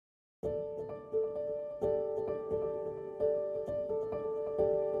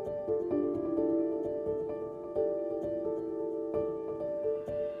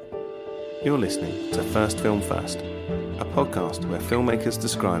You're listening to First Film First, a podcast where filmmakers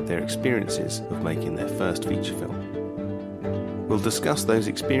describe their experiences of making their first feature film. We'll discuss those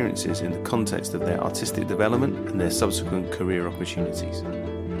experiences in the context of their artistic development and their subsequent career opportunities.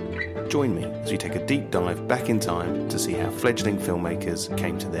 Join me as we take a deep dive back in time to see how fledgling filmmakers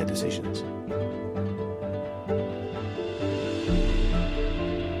came to their decisions.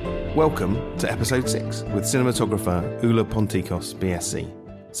 Welcome to episode 6 with cinematographer Ula Pontikos, BSc,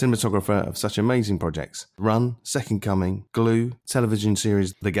 cinematographer of such amazing projects: Run, Second Coming, Glue, television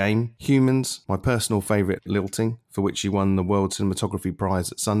series The Game, Humans, my personal favourite Lilting, for which she won the World Cinematography Prize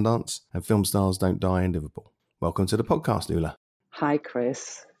at Sundance, and Film Stars Don't Die in Liverpool. Welcome to the podcast, Ula. Hi,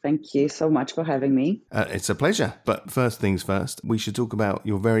 Chris. Thank you so much for having me. It's a pleasure. But first things first, we should talk about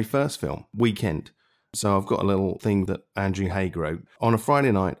your very first film, Weekend. So I've got a little thing that Andrew Haigh wrote. On a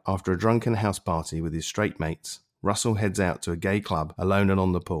Friday night, after a drunken house party with his straight mates, Russell heads out to a gay club alone and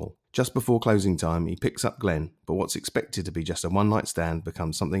on the pool. Just before closing time, he picks up Glenn, but what's expected to be just a one-night stand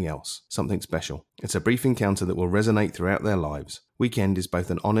becomes something else, something special. It's a brief encounter that will resonate throughout their lives. Weekend is both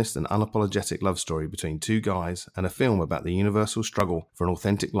an honest and unapologetic love story between two guys and a film about the universal struggle for an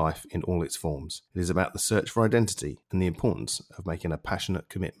authentic life in all its forms. It is about the search for identity and the importance of making a passionate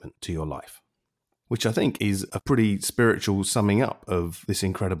commitment to your life, which I think is a pretty spiritual summing up of this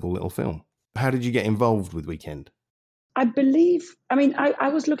incredible little film. How did you get involved with Weekend? I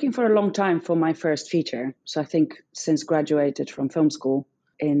was looking for a long time for my first feature. So I think since graduated from film school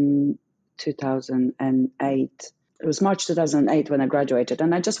in 2008, it was March 2008 when I graduated,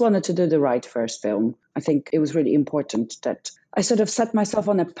 and I just wanted to do the right first film. I think it was really important that I sort of set myself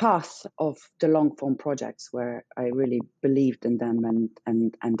on a path of the long form projects where I really believed in them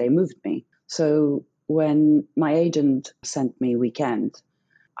and they moved me. So when my agent sent me Weekend,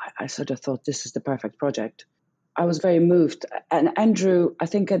 I sort of thought this is the perfect project. I was very moved. And Andrew, I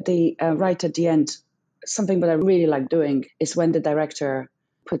think right at the end, something that I really like doing is when the director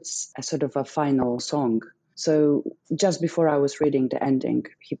puts a sort of a final song. So just before I was reading the ending,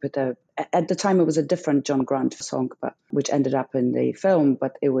 he put at the time it was a different John Grant song, which ended up in the film,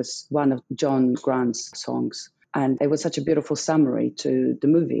 but it was one of John Grant's songs. And it was such a beautiful summary to the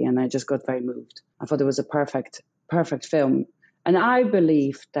movie, and I just got very moved. I thought it was a perfect film. And I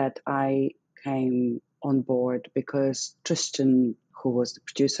believe that I came on board because Tristan, who was the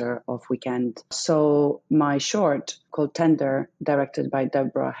producer of Weekend, saw my short called Tender, directed by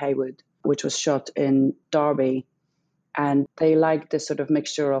Deborah Haywood, which was shot in Derby. And they liked this sort of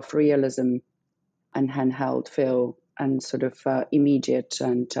mixture of realism and handheld feel and sort of immediate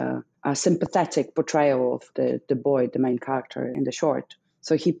and a sympathetic portrayal of the boy, the main character in the short.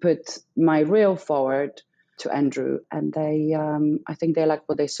 So he put my reel forward to Andrew, and I think they liked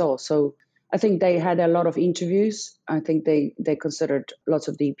what they saw. So I think they had a lot of interviews. I think they considered lots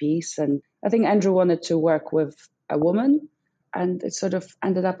of DPs, and I think Andrew wanted to work with a woman, and it sort of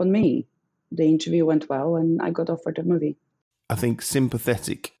ended up on me. The interview went well, and I got offered a movie. I think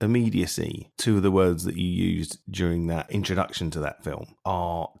sympathetic immediacy, two of the words that you used during that introduction to that film,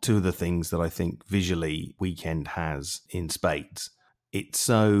 are two of the things that I think visually Weekend has in spades. It's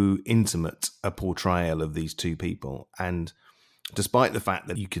so intimate a portrayal of these two people, and despite the fact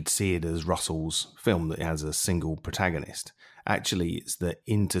that you could see it as Russell's film that has a single protagonist, actually it's the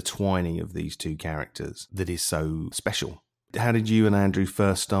intertwining of these two characters that is so special. How did you and Andrew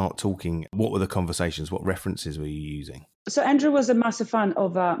first start talking? What were the conversations? What references were you using? So Andrew was a massive fan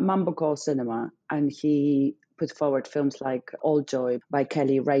of Mumblecore cinema, and he put forward films like Old Joy by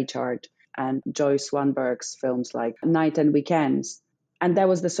Kelly Reichardt and Joyce Swanberg's films like Night and Weekends. And that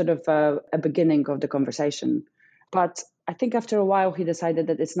was the sort of a beginning of the conversation. But I think after a while, he decided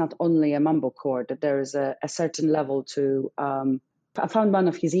that it's not only a mumblecore, that there is a certain level to... I found one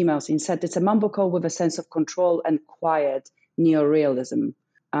of his emails. He said it's a mumblecore with a sense of control and quiet neorealism.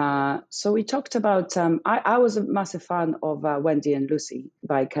 So we talked about... I was a massive fan of Wendy and Lucy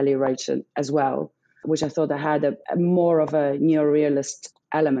by Kelly Reichardt as well, which I thought I had a more of a neorealist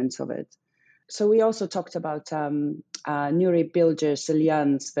element of it. So we also talked about Nuri Bilge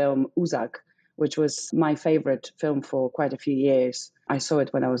Ceylan's film Uzak, which was my favorite film for quite a few years. I saw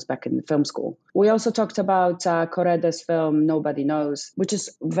it when I was back in film school. We also talked about Koreeda's film Nobody Knows, which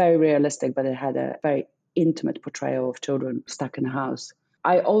is very realistic, but it had a very intimate portrayal of children stuck in a house.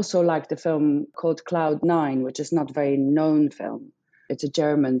 I also liked the film called Cloud 9, which is not a very known film. It's a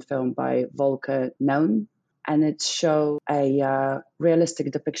German film by Volker Naun, and it showed a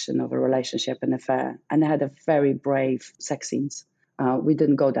realistic depiction of a relationship and affair, and it had a very brave sex scenes. We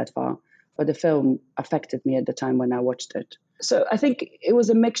didn't go that far, but the film affected me at the time when I watched it. So I think it was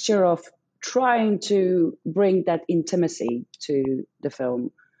a mixture of trying to bring that intimacy to the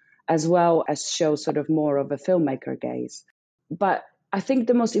film as well as show sort of more of a filmmaker gaze. But I think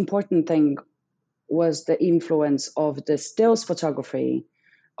the most important thing was the influence of the stills photography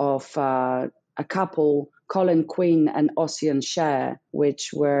of a couple, Colin Quinn and Ossian Share,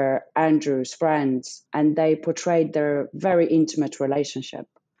 which were Andrew's friends, and they portrayed their very intimate relationship.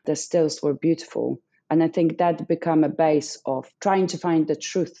 The stills were beautiful. And I think that became a base of trying to find the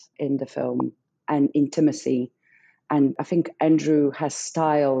truth in the film and intimacy. And I think Andrew has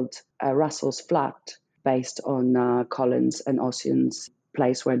styled Russell's flat based on Colin's and Ossian's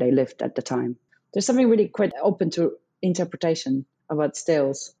place where they lived at the time. There's something really quite open to interpretation about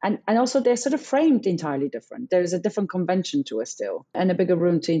stills. And also they're sort of framed entirely different. There's a different convention to a still and a bigger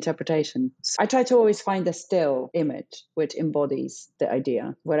room to interpretation. So I try to always find a still image which embodies the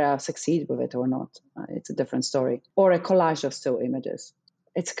idea. Whether I'll succeed with it or not, it's a different story. Or a collage of still images.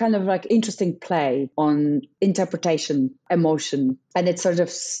 It's kind of like interesting play on interpretation, emotion, and it's sort of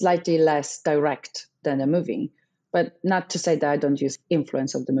slightly less direct than a movie. But not to say that I don't use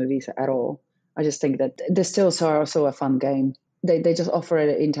influence of the movies at all. I just think that the stills are also a fun game. They just offer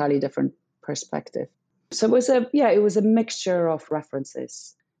an entirely different perspective. So it was a mixture of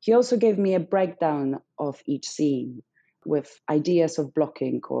references. He also gave me a breakdown of each scene with ideas of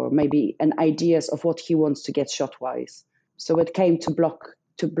blocking or maybe ideas of what he wants to get shot-wise. So it came to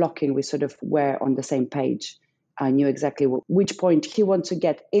blocking, we sort of were on the same page. I knew exactly which point he wanted to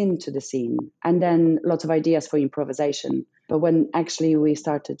get into the scene, and then lots of ideas for improvisation. But when actually we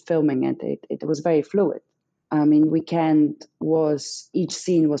started filming it was very fluid. I mean, each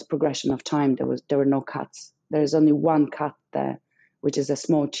scene was progression of time. There were no cuts. There's only one cut there, which is a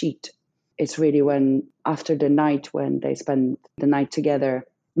small cheat. It's really when after the night when they spend the night together,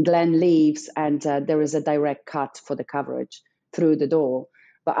 Glenn leaves and there is a direct cut for the coverage through the door.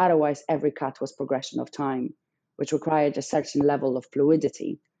 But otherwise, every cut was progression of time, which required a certain level of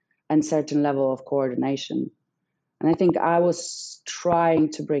fluidity and certain level of coordination. And I think I was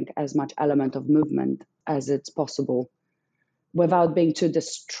trying to bring as much element of movement as it's possible without being too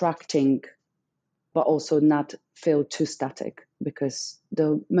distracting, but also not feel too static, because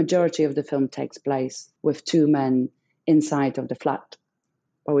the majority of the film takes place with two men inside of the flat.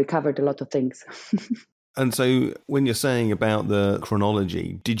 But we covered a lot of things. And so when you're saying about the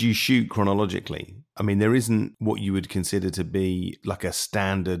chronology, did you shoot chronologically? I mean, there isn't what you would consider to be like a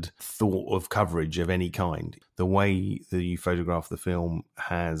standard thought of coverage of any kind. The way that you photograph the film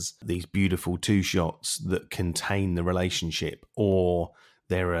has these beautiful two shots that contain the relationship, or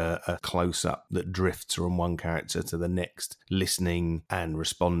they're a close-up that drifts from one character to the next, listening and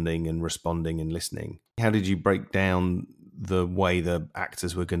responding and responding and listening. How did you break down the way the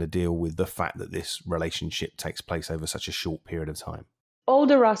actors were going to deal with the fact that this relationship takes place over such a short period of time? All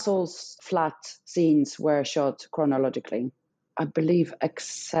the Russell's flat scenes were shot chronologically, I believe,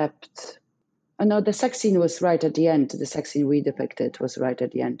 except... no, the sex scene was right at the end. The sex scene we depicted was right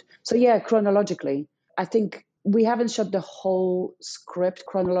at the end. So yeah, chronologically. I think we haven't shot the whole script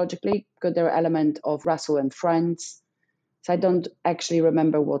chronologically because there are elements of Russell and friends. So I don't actually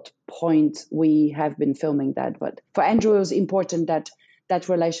remember what point we have been filming that. But for Andrew, it was important that that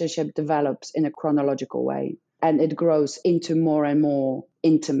relationship develops in a chronological way and it grows into more and more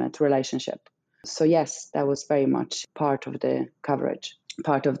intimate relationship. So yes, that was very much part of the coverage,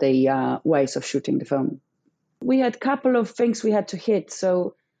 part of the ways of shooting the film. We had a couple of things we had to hit.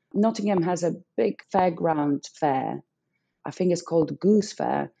 So Nottingham has a big fairground fair. I think it's called Goose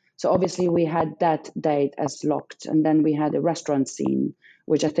Fair. So obviously we had that date as locked. And then we had a restaurant scene,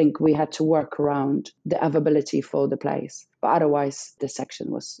 which I think we had to work around the availability for the place. But otherwise, the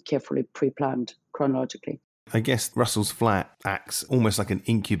section was carefully pre-planned chronologically. I guess Russell's flat acts almost like an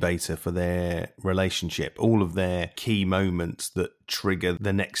incubator for their relationship. All of their key moments that trigger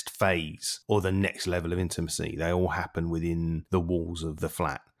the next phase or the next level of intimacy, they all happen within the walls of the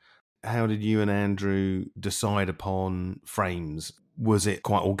flat. How did you and Andrew decide upon frames? Was it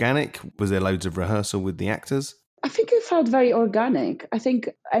quite organic? Was there loads of rehearsal with the actors? I think it felt very organic. I think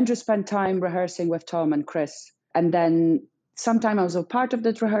Andrew spent time rehearsing with Tom and Chris. And then sometimes I was a part of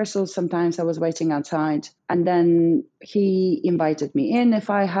that rehearsal. Sometimes I was waiting outside. And then he invited me in if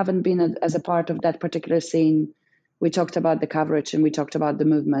I haven't been as a part of that particular scene. We talked about the coverage and we talked about the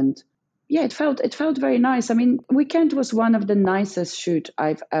movement. Yeah, it felt very nice. I mean, Weekend was one of the nicest shoot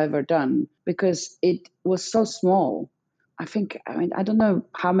I've ever done because it was so small. I don't know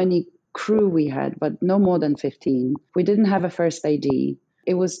how many crew we had, but no more than 15. We didn't have a first AD.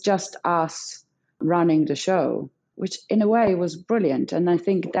 It was just us running the show, which in a way was brilliant. And I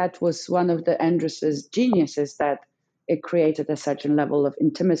think that was one of the Andrew's geniuses, that it created a certain level of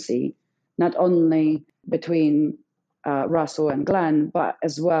intimacy, not only between Russell and Glenn, but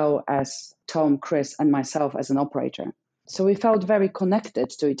as well as Tom, Chris, and myself as an operator. So we felt very connected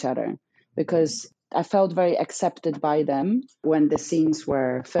to each other because I felt very accepted by them when the scenes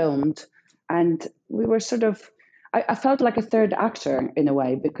were filmed. And we were sort of, I felt like a third actor in a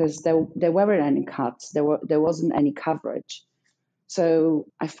way because there weren't any cuts, there wasn't any coverage. So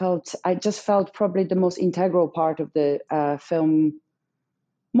I just felt probably the most integral part of the film,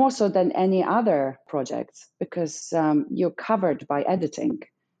 more so than any other project, because you're covered by editing,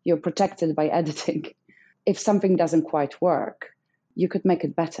 you're protected by editing. If something doesn't quite work, you could make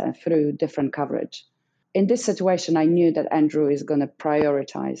it better through different coverage. In this situation, I knew that Andrew is going to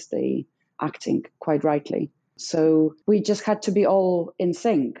prioritize the acting quite rightly. So we just had to be all in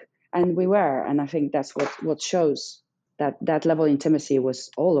sync, and we were. And I think that's what shows that level of intimacy was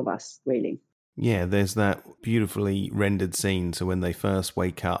all of us, really. Yeah, there's that beautifully rendered scene. So when they first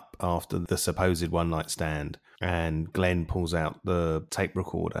wake up after the supposed one-night stand, and Glenn pulls out the tape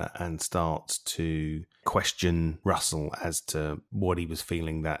recorder and starts to question Russell as to what he was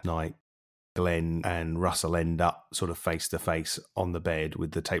feeling that night. Glenn and Russell end up sort of face to face on the bed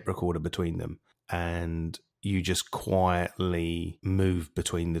with the tape recorder between them. And you just quietly move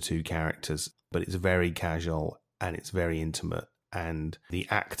between the two characters, but it's very casual and it's very intimate. And the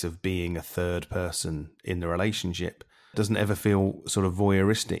act of being a third person in the relationship doesn't ever feel sort of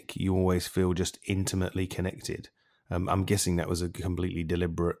voyeuristic. You always feel just intimately connected. I'm guessing that was a completely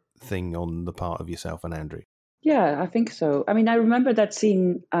deliberate thing on the part of yourself and Andrew. Yeah, I think so. I mean, I remember that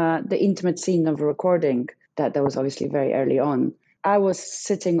scene, the intimate scene of a recording that was obviously very early on. I was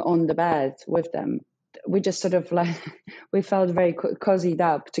sitting on the bed with them. We just sort of like, we felt very cozied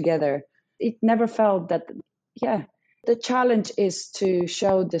up together. It never felt that, yeah. The challenge is to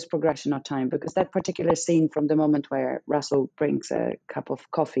show this progression of time, because that particular scene from the moment where Russell brings a cup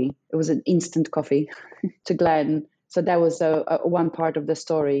of coffee, it was an instant coffee to Glenn. So that was a one part of the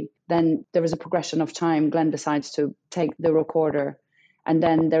story. Then there is a progression of time. Glenn decides to take the recorder, and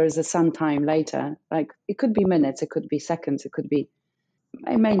then there is some time later. Like it could be minutes, it could be seconds, it could be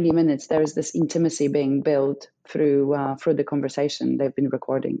mainly minutes. There is this intimacy being built through the conversation they've been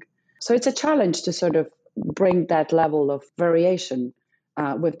recording. So it's a challenge to sort of bring that level of variation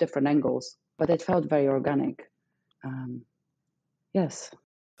with different angles, but it felt very organic. Yes.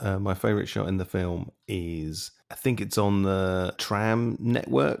 My favourite shot in the film is, I think it's on the tram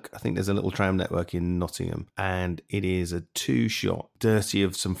network. I think there's a little tram network in Nottingham, and it is a 2-shot, dirty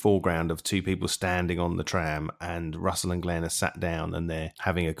of some foreground of two people standing on the tram, and Russell and Glenn are sat down and they're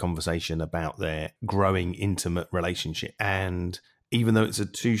having a conversation about their growing intimate relationship. And even though it's a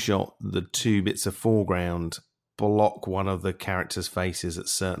 2-shot, the two bits of foreground block one of the characters' faces at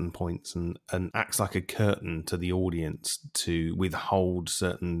certain points and acts like a curtain to the audience to withhold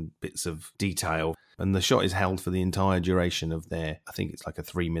certain bits of detail. And the shot is held for the entire duration of their, I think it's like a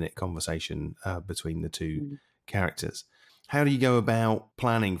 3-minute conversation between the two characters. How do you go about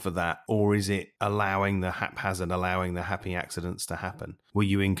planning for that? Or is it allowing the haphazard, allowing the happy accidents to happen? Were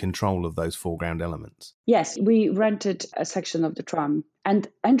you in control of those foreground elements? Yes, we rented a section of the tram. And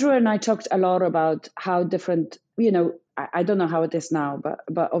Andrew and I talked a lot about how different, I don't know how it is now,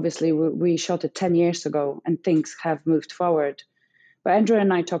 but obviously we shot it 10 years ago and things have moved forward. But Andrew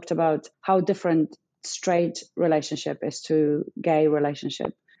and I talked about how different straight relationship is to gay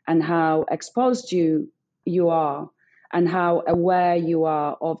relationship, and how exposed you are, and how aware you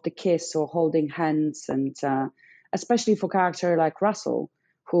are of the kiss or holding hands, and especially for a character like Russell,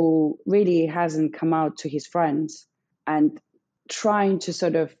 who really hasn't come out to his friends, and trying to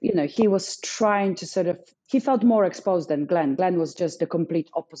sort of, he felt more exposed than Glenn. Glenn was just the complete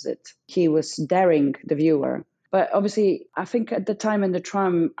opposite. He was daring the viewer. But obviously, I think at the time in the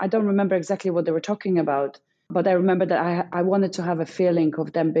tram, I don't remember exactly what they were talking about, but I remember that I wanted to have a feeling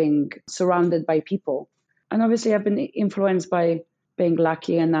of them being surrounded by people. And obviously, I've been influenced by being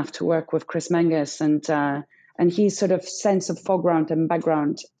lucky enough to work with Chris Menges, and his sort of sense of foreground and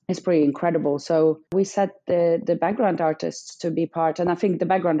background is pretty incredible. So we set the background artists to be part, and I think the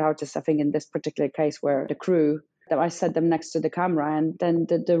background artists, in this particular case, were the crew. That I set them next to the camera, and then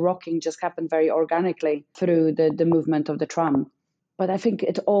the rocking just happened very organically through the movement of the tram. But I think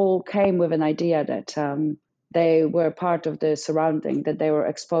it all came with an idea that they were part of the surrounding, that they were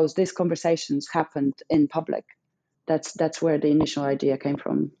exposed. These conversations happened in public. That's where the initial idea came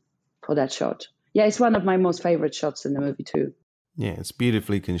from for that shot. Yeah, it's one of my most favorite shots in the movie too. Yeah, it's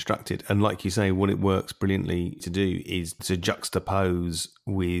beautifully constructed. And like you say, what it works brilliantly to do is to juxtapose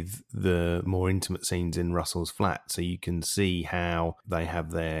with the more intimate scenes in Russell's flat. So you can see how they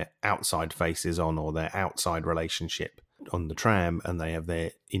have their outside faces on, or their outside relationship on the tram, and they have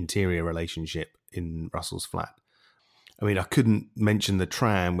their interior relationship in Russell's flat. I mean, I couldn't mention the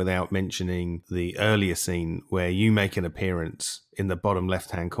tram without mentioning the earlier scene where you make an appearance in the bottom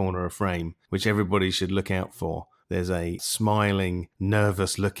left-hand corner of frame, which everybody should look out for. There's a smiling,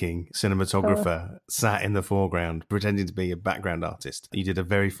 nervous-looking cinematographer sat in the foreground, pretending to be a background artist. You did a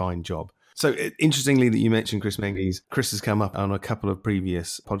very fine job. So interestingly that you mentioned Chris Menges. Chris has come up on a couple of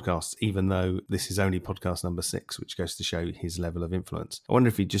previous podcasts, even though this is only podcast number 6, which goes to show his level of influence. I wonder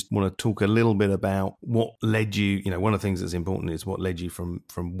if you just want to talk a little bit about what led you, one of the things that's important is what led you from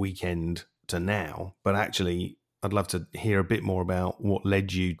Weekend to now, but actually I'd love to hear a bit more about what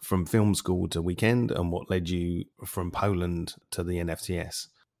led you from film school to Weekend and what led you from Poland to the NFTS.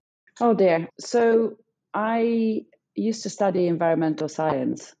 Oh dear. So I used to study environmental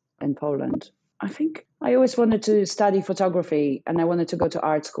science in Poland. I think I always wanted to study photography and I wanted to go to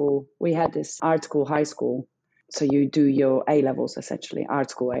art school. We had this art school, high school. So you do your A-levels, essentially,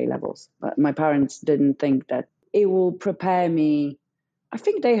 art school A-levels. But my parents didn't think that it will prepare me. I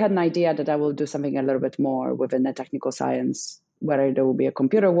think they had an idea that I will do something a little bit more within the technical science, whether there will be a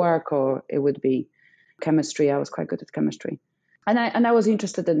computer work or it would be chemistry. I was quite good at chemistry. And I was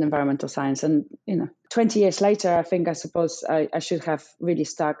interested in environmental science. And, 20 years later, I suppose I should have really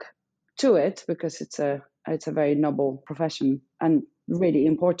stuck to it because it's a very noble profession and really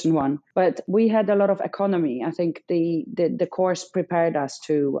important one. But we had a lot of economy. I think the course prepared us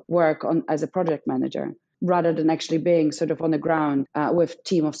to work on as a project manager, rather than actually being sort of on the ground with a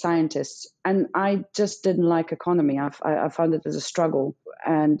team of scientists. And I just didn't like economy. I found it as a struggle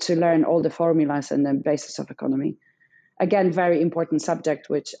and to learn all the formulas and the basis of economy. Again, very important subject,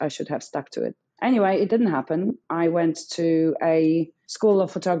 which I should have stuck to it. Anyway, it didn't happen. I went to a school of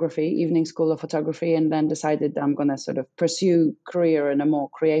photography, evening school of photography, and then decided I'm going to sort of pursue career in a more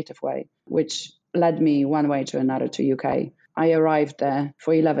creative way, which led me one way to another to UK. I arrived there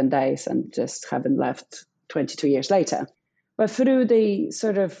for 11 days and just haven't left 22 years later. But through the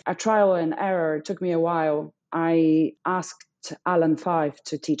sort of a trial and error, it took me a while. I asked Alan Five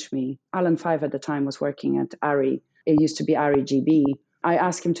to teach me. Alan Five at the time was working at ARRI. It used to be ARRI GB. I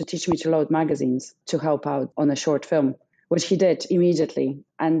asked him to teach me to load magazines to help out on a short film, which he did immediately.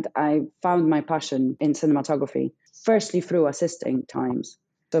 And I found my passion in cinematography, firstly through assisting times.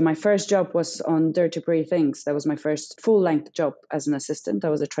 So my first job was on Dirty Pretty Things. That was my first full-length job as an assistant. I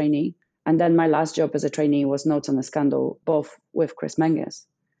was a trainee. And then my last job as a trainee was Notes on a Scandal, both with Chris Menges.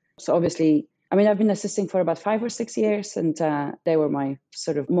 So obviously, I've been assisting for about 5 or 6 years, and they were my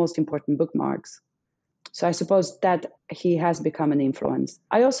sort of most important bookmarks. So I suppose that he has become an influence.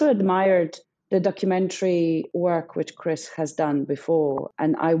 I also admired the documentary work which Chris has done before,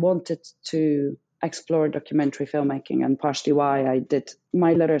 and I wanted to explore documentary filmmaking, and partially why I did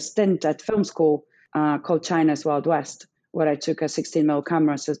my little stint at film school called China's Wild West, where I took a 16mm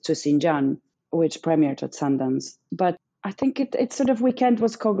camera to Xinjiang, which premiered at Sundance. But I think it sort of Weekend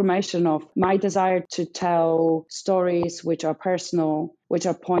was confirmation of my desire to tell stories which are personal, which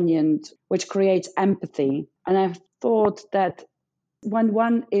are poignant, which creates empathy. And I thought that when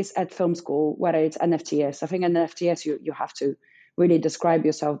one is at film school, whether it's NFTS, I think in NFTS you have to really describe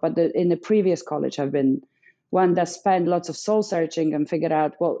yourself. But in the previous college, I've been one that spent lots of soul searching and figured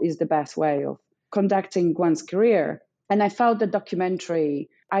out what is the best way of conducting one's career. And I felt the documentary,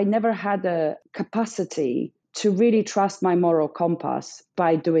 I never had a capacity to really trust my moral compass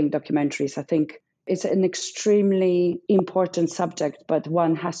by doing documentaries. I think it's an extremely important subject, but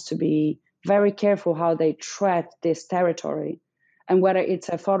one has to be very careful how they tread this territory. And whether it's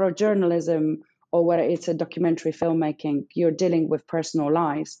a photojournalism or whether it's a documentary filmmaking, you're dealing with personal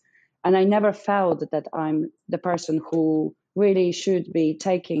lives. And I never felt that I'm the person who really should be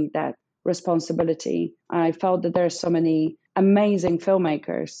taking that responsibility. I felt that there are so many amazing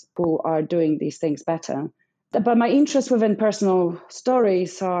filmmakers who are doing these things better. But my interest within personal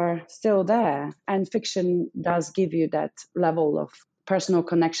stories are still there. And fiction does give you that level of personal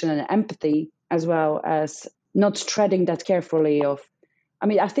connection and empathy, as well as not treading that carefully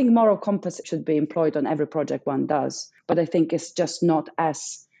I think moral compass should be employed on every project one does, but I think it's just not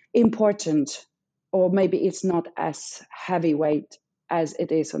as important, or maybe it's not as heavyweight as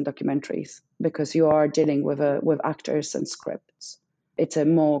it is on documentaries, because you are dealing with actors and scripts. It's a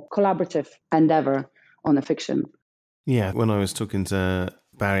more collaborative endeavor on a fiction. Yeah, when I was talking to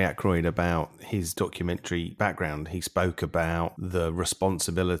Barry Ackroyd about his documentary background, he spoke about the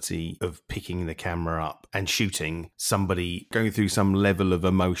responsibility of picking the camera up and shooting somebody going through some level of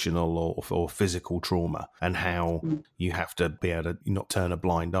emotional or physical trauma, and how you have to be able to not turn a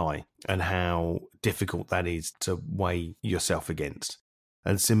blind eye, and how difficult that is to weigh yourself against.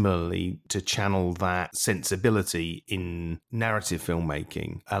 And similarly, to channel that sensibility in narrative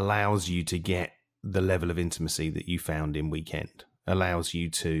filmmaking allows you to get the level of intimacy that you found in Weekend. Allows you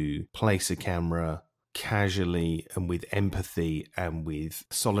to place a camera casually and with empathy and with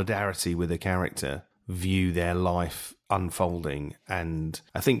solidarity with a character, view their life unfolding. And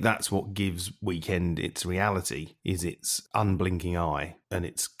I think that's what gives Weekend its reality, is its unblinking eye and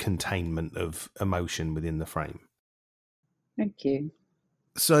its containment of emotion within the frame. Thank you.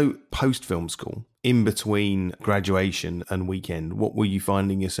 So post-film school, in between graduation and Weekend, what were you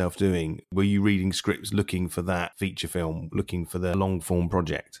finding yourself doing? Were you reading scripts, looking for that feature film, looking for the long-form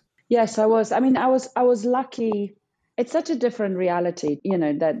project? Yes, I was. I mean, I was lucky. It's such a different reality,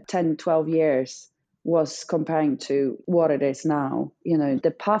 that 10, 12 years was comparing to what it is now.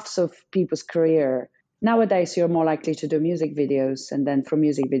 The paths of people's career. Nowadays, you're more likely to do music videos, and then from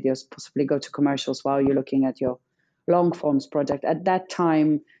music videos, possibly go to commercials while you're looking at your long forms project. At that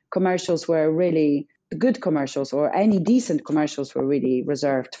time, commercials were really good commercials, or any decent commercials were really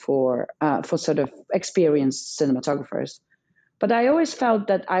reserved for sort of experienced cinematographers. But I always felt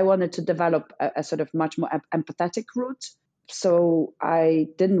that I wanted to develop a sort of much more empathetic route. So I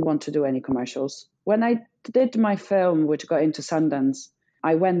didn't want to do any commercials. When I did my film, which got into Sundance,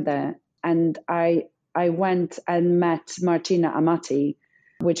 I went there and I went and met Martina Amati,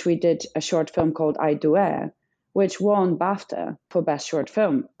 which we did a short film called I Do Air, which won BAFTA for Best Short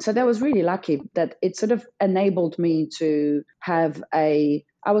Film. So that was really lucky that it sort of enabled me to have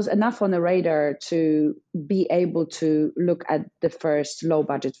I was enough on the radar to be able to look at the first low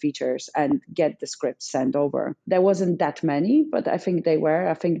budget features and get the scripts sent over. There wasn't that many, but I think they were.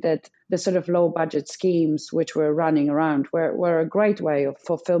 I think that the sort of low budget schemes which were running around were a great way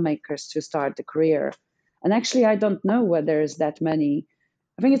for filmmakers to start the career. And actually, I don't know whether there's that many.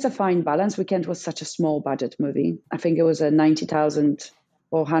 I think it's a fine balance. Weekend was such a small budget movie. I think it was a 90,000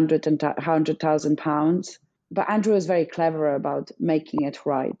 or 100,000 pounds. But Andrew is very clever about making it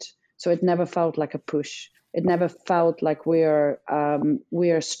right. So it never felt like a push. It never felt like we are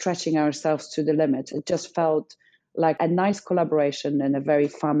stretching ourselves to the limit. It just felt like a nice collaboration and a very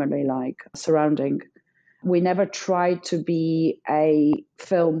family-like surrounding. We never tried to be a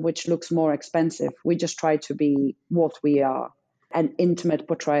film which looks more expensive. We just tried to be what we are, an intimate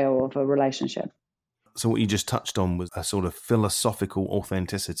portrayal of a relationship. So what you just touched on was a sort of philosophical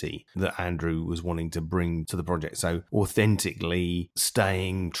authenticity that Andrew was wanting to bring to the project. So authentically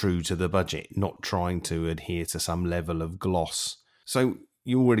staying true to the budget, not trying to adhere to some level of gloss. So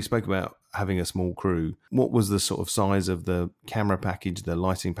you already spoke about having a small crew. What was the sort of size of the camera package, the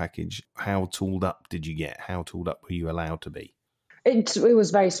lighting package? How tooled up did you get? How tooled up were you allowed to be? It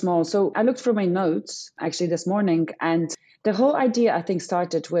was very small. So I looked through my notes actually this morning, and the whole idea, I think,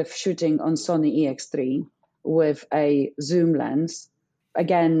 started with shooting on Sony EX3 with a zoom lens.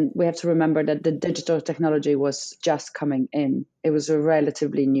 Again, we have to remember that the digital technology was just coming in. It was a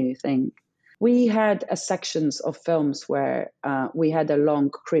relatively new thing. We had sections of films where we had a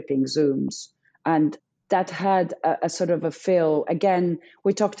long creeping zooms, and that had a sort of a feel. Again,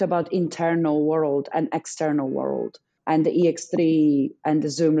 we talked about internal world and external world. And the EX3 and the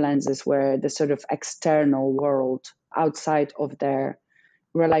zoom lenses were the sort of external world outside of their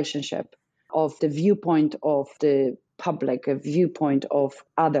relationship, of the viewpoint of the public, a viewpoint of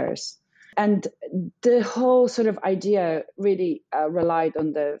others. And the whole sort of idea really relied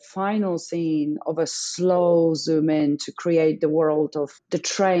on the final scene of a slow zoom in to create the world of the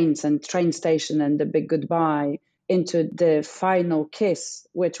trains and train station and the big goodbye into the final kiss,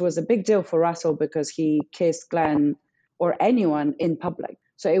 which was a big deal for Russell because he kissed Glenn or anyone in public.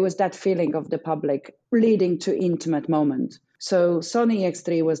 So it was that feeling of the public leading to intimate moment. So Sony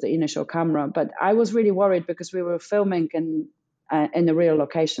EX3 was the initial camera, but I was really worried because we were filming in a real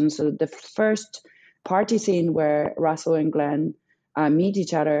location. So the first party scene where Russell and Glenn meet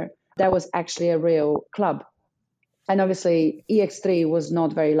each other, that was actually a real club. And obviously EX3 was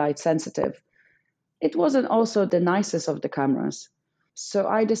not very light sensitive. It wasn't also the nicest of the cameras. So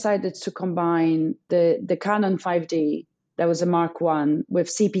I decided to combine the Canon 5D, that was a Mark I, with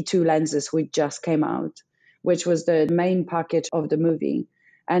CP2 lenses which just came out, which was the main package of the movie.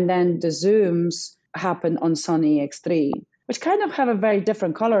 And then the zooms happen on Sony EX3, which kind of have a very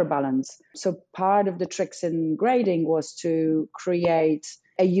different color balance. So part of the tricks in grading was to create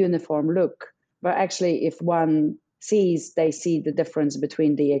a uniform look. But actually, if one sees, they see the difference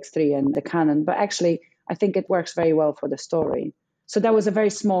between the EX3 and the Canon. But actually, I think it works very well for the story. So that was a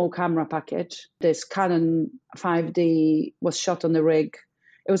very small camera package. This Canon 5D was shot on the rig.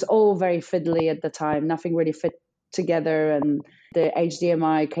 It was all very fiddly at the time. Nothing really fit together. And the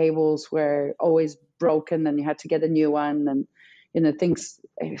HDMI cables were always broken and you had to get a new one. And, things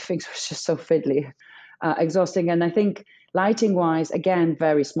were just so fiddly, exhausting. And I think Lighting wise, again,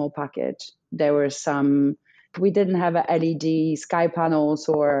 very small package. There were we didn't have a LED sky panels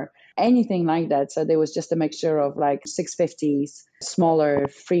or anything like that. So there was just a mixture of like 650s, smaller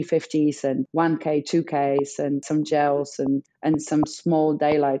 350s and 1K, 2Ks and some gels and some small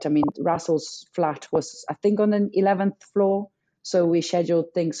daylight. I mean, Russell's flat was, I think, on the 11th floor. So we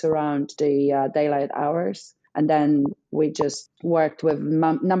scheduled things around the daylight hours. And then we just worked with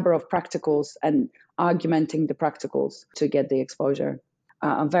number of practicals and augmenting the practicals to get the exposure.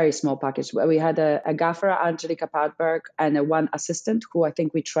 A very small package. We had a gaffer, Angelica Padberg, and one assistant who I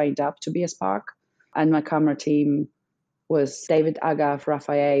think we trained up to be a Spark. And my camera team was David Agaf,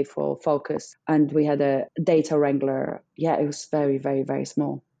 Raphael for focus. And we had a data wrangler. Yeah, it was very, very, very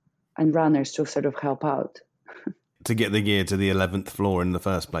small. And runners to sort of help out. To get the gear to the 11th floor in the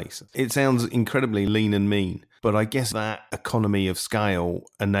first place. It sounds incredibly lean and mean, but I guess that economy of scale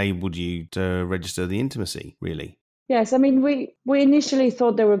enabled you to register the intimacy, really. Yes, I mean, we initially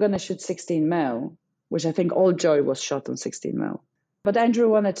thought they were going to shoot 16 mil, which I think All Joy was shot on 16 mil. But Andrew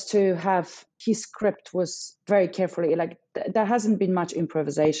wanted to have, his script was very carefully, like there hasn't been much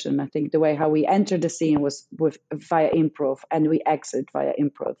improvisation. I think the way how we entered the scene was via improv and we exit via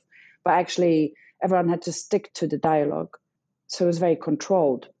improv. But actually, everyone had to stick to the dialogue. So it was very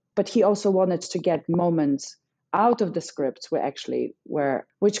controlled. But he also wanted to get moments out of the scripts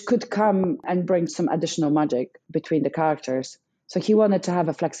which could come and bring some additional magic between the characters. So he wanted to have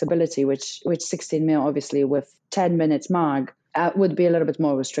a flexibility, which 16 mil, obviously, with 10 minutes mag, would be a little bit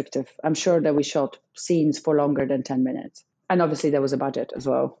more restrictive. I'm sure that we shot scenes for longer than 10 minutes. And obviously there was a budget as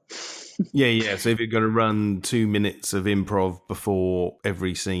well. Yeah. So if you're going to run 2 minutes of improv before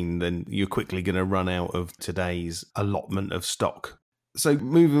every scene, then you're quickly going to run out of today's allotment of stock. So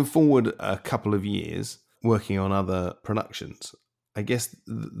moving forward a couple of years, working on other productions, I guess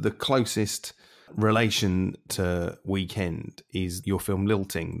the closest relation to Weekend is your film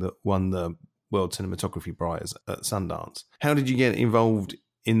Lilting that won the World Cinematography Prize at Sundance. How did you get involved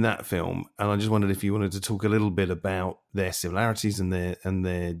in that film? And I just wondered if you wanted to talk a little bit about their similarities and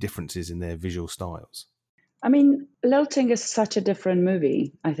their differences in their visual styles. I mean, Lilting is such a different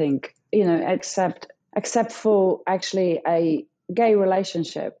movie, I think, except for actually a gay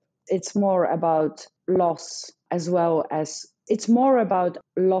relationship. It's more about loss as well as it's more about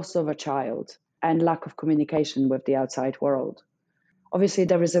loss of a child and lack of communication with the outside world. Obviously,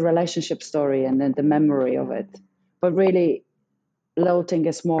 there is a relationship story and then the memory of it. But really, Lilting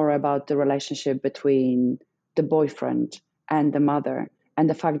is more about the relationship between the boyfriend and the mother and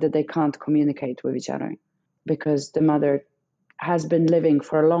the fact that they can't communicate with each other because the mother has been living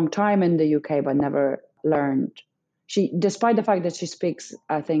for a long time in the UK but never learned. Despite the fact that she speaks,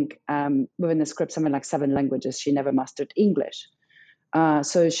 I think, within the script, something like 7 languages, she never mastered English.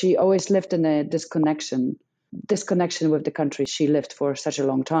 So she always lived in a disconnection with the country she lived for such a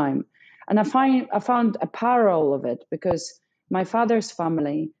long time. And I found a parallel of it because my father's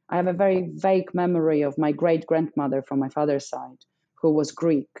family, I have a very vague memory of my great-grandmother from my father's side, who was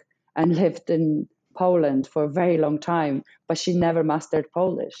Greek and lived in Poland for a very long time, but she never mastered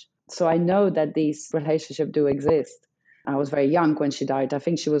Polish. So I know that these relationships do exist. I was very young when she died. I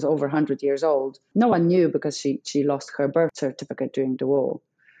think she was over 100 years old. No one knew because she lost her birth certificate during the war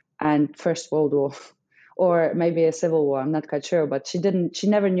and First World War, or maybe a civil war. I'm not quite sure, but she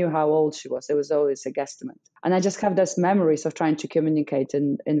never knew how old she was. It was always a guesstimate. And I just have those memories of trying to communicate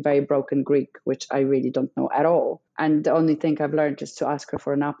in very broken Greek, which I really don't know at all. And the only thing I've learned is to ask her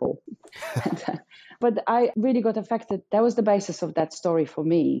for an apple. But I really got affected. That was the basis of that story for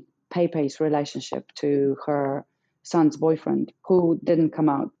me, Pepe's relationship to her son's boyfriend, who didn't come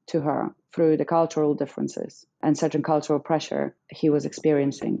out to her through the cultural differences and certain cultural pressure he was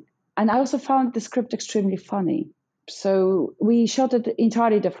experiencing. And I also found the script extremely funny. So we shot it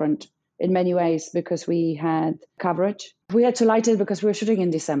entirely different in many ways because we had coverage. We had to light it because we were shooting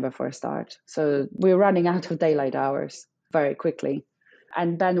in December for a start. So we were running out of daylight hours very quickly.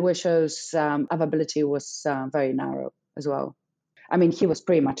 And Ben Wishow's availability was very narrow as well. I mean, he was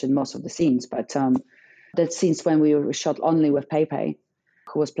pretty much in most of the scenes, but the scenes when we were shot only with Pepe,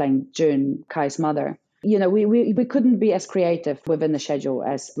 who was playing June, Kai's mother, we couldn't be as creative within the schedule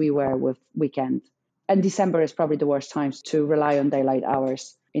as we were with Weekend. And December is probably the worst times to rely on daylight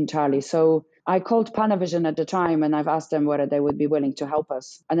hours entirely. So I called Panavision at the time and I've asked them whether they would be willing to help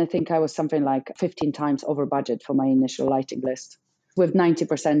us. And I think I was something like 15 times over budget for my initial lighting list with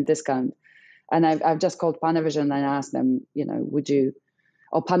 90% discount. And I've just called Panavision and I asked them, would you,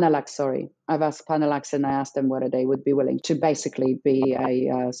 or Panelax, sorry. I've asked Panelax and I asked them whether they would be willing to basically be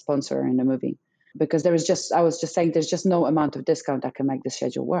a sponsor in the movie. Because I was just saying there's just no amount of discount that can make the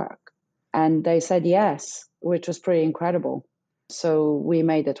schedule work. And they said yes. which was pretty incredible. So we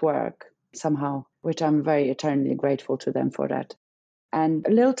made it work somehow, which I'm very eternally grateful to them for that. And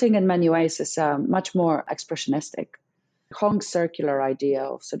Lilting in many ways is much more expressionistic. Hong's circular idea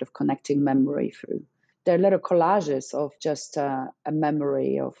of sort of connecting memory through. They're little collages of just a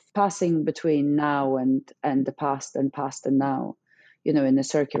memory of passing between now and the past and now, in a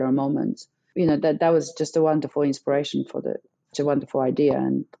circular moment. That was just a wonderful inspiration for it's a wonderful idea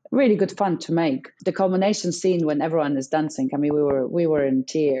and really good fun to make. The culmination scene when everyone is dancing, I mean, we were in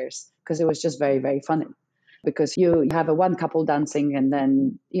tears because it was just very, very funny. Because you have one couple dancing and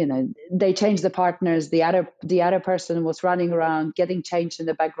then, they change the partners. The other person was running around, getting changed in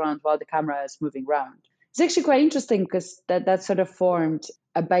the background while the camera is moving around. It's actually quite interesting because that sort of formed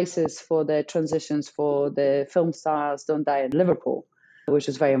a basis for the transitions for the film stars Don't Die in Liverpool, which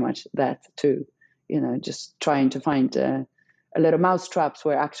is very much that too. Just trying to find a little mousetraps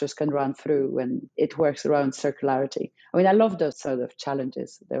where actors can run through and it works around circularity. I mean, I love those sort of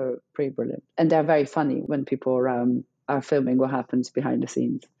challenges. They were pretty brilliant. And they're very funny when people are filming what happens behind the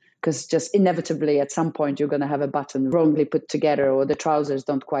scenes. Because just inevitably at some point you're going to have a button wrongly put together or the trousers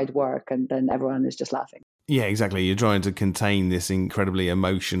don't quite work and then everyone is just laughing. Yeah, exactly. You're trying to contain this incredibly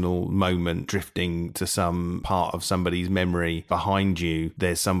emotional moment drifting to some part of somebody's memory. Behind you,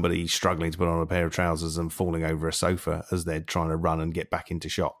 there's somebody struggling to put on a pair of trousers and falling over a sofa as they're trying to run and get back into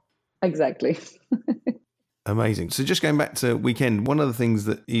shot. Exactly. Amazing. So just going back to Weekend, one of the things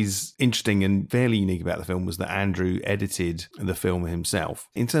that is interesting and fairly unique about the film was that Andrew edited the film himself.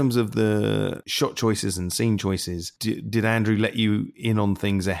 In terms of the shot choices and scene choices, did Andrew let you in on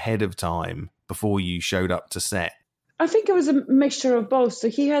things ahead of time before you showed up to set? I think it was a mixture of both. So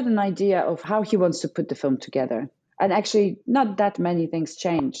he had an idea of how he wants to put the film together. And actually, not that many things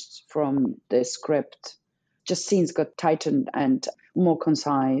changed from the script. Just scenes got tightened and more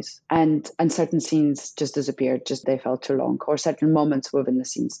concise, and certain scenes just disappeared, just they felt too long, or certain moments within the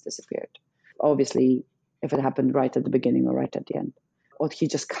scenes disappeared. Obviously, if it happened right at the beginning or right at the end, or he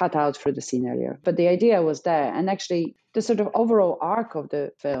just cut out for the scene earlier. But the idea was there, and actually the sort of overall arc of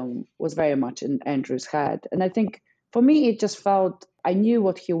the film was very much in Andrew's head. And I think for me, it just felt, I knew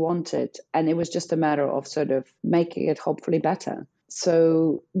what he wanted, and it was just a matter of sort of making it hopefully better.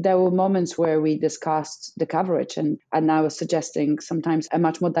 So there were moments where we discussed the coverage and I was suggesting sometimes a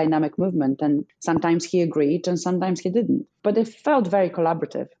much more dynamic movement, and sometimes he agreed and sometimes he didn't. But it felt very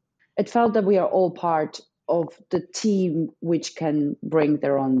collaborative. It felt that we are all part of the team which can bring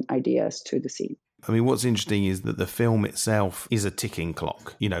their own ideas to the scene. I mean, what's interesting is that the film itself is a ticking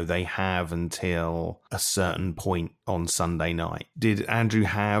clock. They have until a certain point on Sunday night. Did Andrew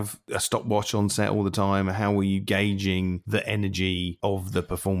have a stopwatch on set all the time? How were you gauging the energy of the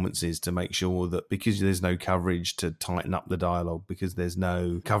performances to make sure that, because there's no coverage to tighten up the dialogue, because there's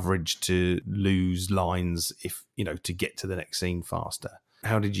no coverage to lose lines if, to get to the next scene faster?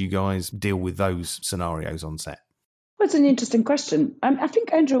 How did you guys deal with those scenarios on set? Well, it's an interesting question. I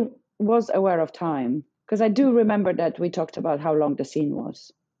think Andrew was aware of time, because I do remember that we talked about how long the scene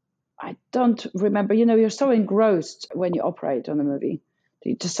was. I don't remember, you're so engrossed when you operate on a movie.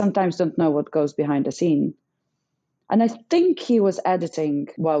 You just sometimes don't know what goes behind the scene. And I think he was editing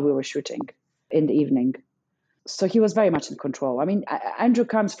while we were shooting in the evening. So he was very much in control. I mean, Andrew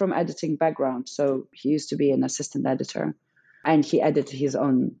comes from editing background, so he used to be an assistant editor. And he edited his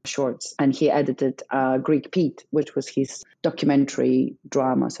own shorts, and he edited Greek Pete, which was his documentary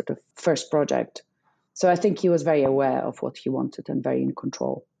drama sort of first project. So I think he was very aware of what he wanted and very in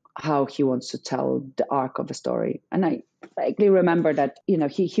control, how he wants to tell the arc of a story. And I vaguely remember that,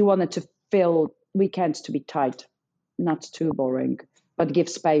 he wanted to fill Weekend to be tight, not too boring, but give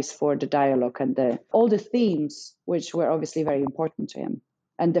space for the dialogue and all the themes, which were obviously very important to him,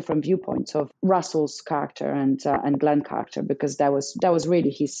 and different viewpoints of Russell's character and Glenn character, because that was really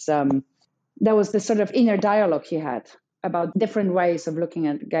his that was the sort of inner dialogue he had about different ways of looking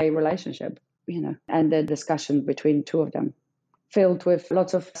at gay relationship, and the discussion between two of them, filled with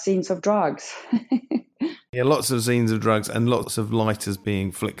lots of scenes of drugs. Yeah, lots of scenes of drugs and lots of lighters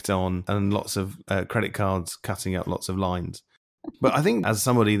being flicked on and lots of credit cards cutting up lots of lines. But I think as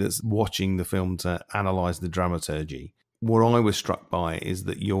somebody that's watching the film to analyse the dramaturgy, what I was struck by is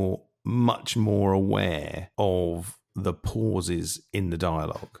that you're much more aware of the pauses in the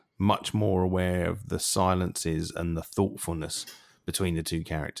dialogue, much more aware of the silences and the thoughtfulness between the two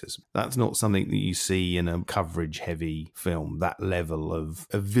characters. That's not something that you see in a coverage-heavy film, that level of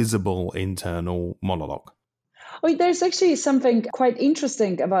a visible internal monologue. Oh, there's actually something quite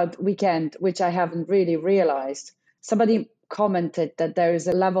interesting about Weekend, which I haven't really realized. Somebody commented that there is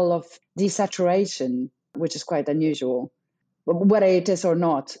a level of desaturation, which is quite unusual. Whether it is or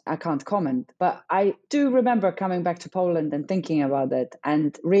not, I can't comment. But I do remember coming back to Poland and thinking about it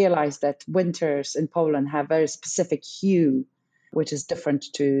and realize that winters in Poland have very specific hue, which is different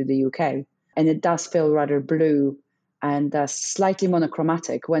to the UK. And it does feel rather blue and slightly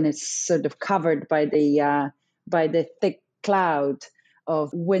monochromatic when it's sort of covered by the thick cloud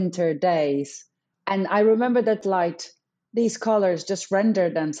of winter days. And I remember that light, these colors just render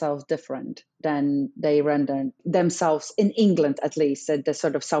themselves different than they render themselves in England, at least at the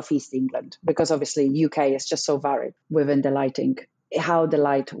sort of southeast England, because obviously UK is just so varied within the lighting, how the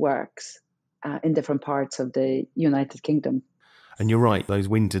light works in different parts of the United Kingdom. And you're right, those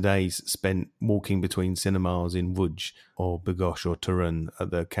winter days spent walking between cinemas in Łódź or Bydgoszcz or Toruń at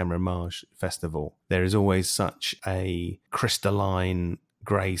the Cameron Festival, there is always such a crystalline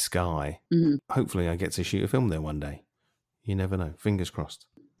grey sky. Mm-hmm. Hopefully I get to shoot a film there one day. You never know. Fingers crossed.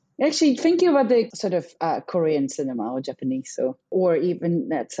 Actually, thinking about the sort of Korean cinema or Japanese, or even,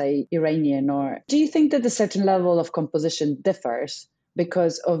 let's say, Iranian, or do you think that a certain level of composition differs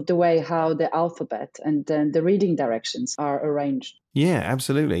because of the way how the alphabet and the reading directions are arranged? Yeah,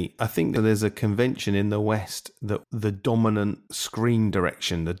 absolutely. I think that there's a convention in the West that the dominant screen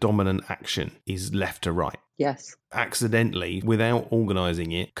direction, the dominant action is left to right. Yes. Accidentally, without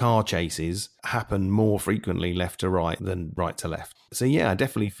organising it, car chases happen more frequently left to right than right to left. So yeah, I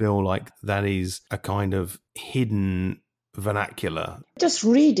definitely feel like that is a kind of hidden vernacular. Just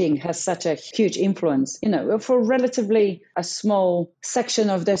reading has such a huge influence, for relatively a small section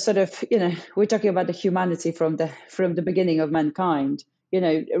of the sort of, we're talking about the humanity from the beginning of mankind.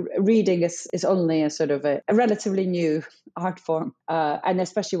 Reading is only a sort of a relatively new art form, and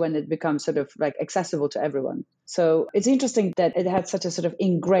especially when it becomes sort of like accessible to everyone. So it's interesting that it had such a sort of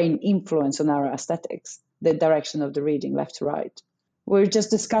ingrained influence on our aesthetics, the direction of the reading left to right. We were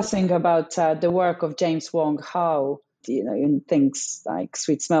just discussing about the work of James Wong Howe, in things like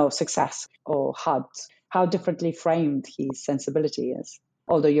Sweet Smell of Success or HUD, how differently framed his sensibility is.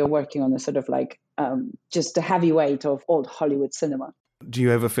 Although you're working on a sort of like just the heavyweight of old Hollywood cinema. Do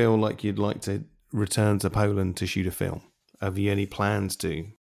you ever feel like you'd like to return to Poland to shoot a film? Have you any plans to?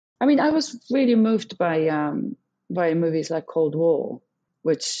 I mean, I was really moved by movies like Cold War,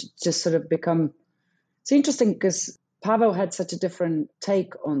 which just sort of become... It's interesting because Paweł had such a different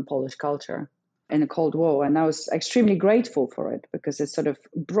take on Polish culture in the Cold War, and I was extremely grateful for it because it sort of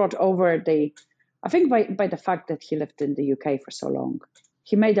brought over I think by the fact that he lived in the UK for so long.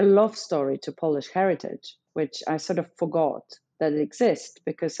 He made a love story to Polish heritage, which I sort of forgot that it exists,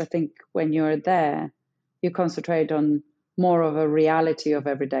 because I think when you're there, you concentrate on more of a reality of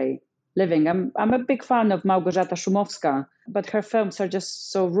everyday living. I'm a big fan of Małgorzata Szumowska, but her films are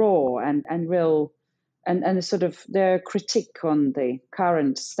just so raw and real, and sort of their critique on the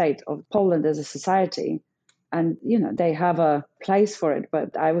current state of Poland as a society. And, they have a place for it.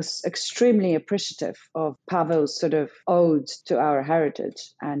 But I was extremely appreciative of Paweł's sort of ode to our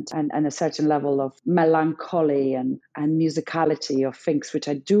heritage and a certain level of melancholy and musicality of things which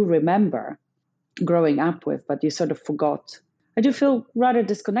I do remember growing up with, but you sort of forgot. I do feel rather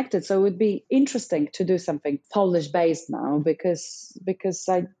disconnected. So it would be interesting to do something Polish based now because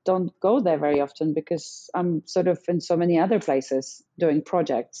I don't go there very often because I'm sort of in so many other places doing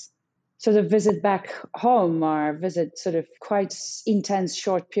projects. Sort of visit back home or visit sort of quite intense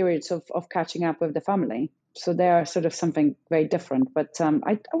short periods of catching up with the family. So they are sort of something very different. But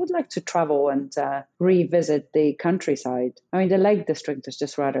I would like to travel and revisit the countryside. I mean, the Lake District is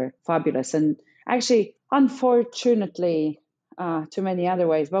just rather fabulous. And actually, unfortunately, to many other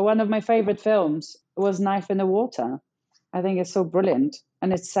ways, but one of my favorite films was Knife in the Water. I think it's so brilliant.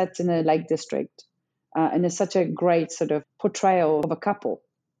 And it's set in the Lake District. And it's such a great sort of portrayal of a couple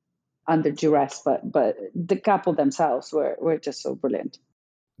under duress, but the couple themselves were just so brilliant.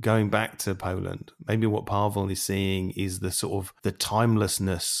 Going back to Poland, maybe what Paweł is seeing is the sort of the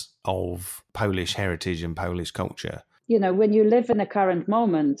timelessness of Polish heritage and Polish culture. When you live in a current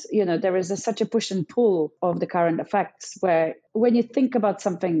moment, there is such a push and pull of the current effects where when you think about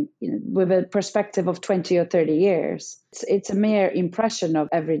something with a perspective of 20 or 30 years, it's a mere impression of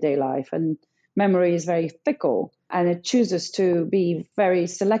everyday life, and memory is very fickle and it chooses to be very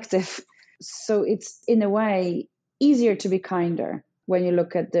selective. So it's in a way easier to be kinder when you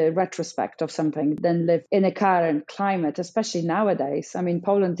look at the retrospect of something than live in a current climate, especially nowadays. I mean,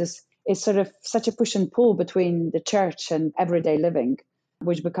 Poland is sort of such a push and pull between the church and everyday living,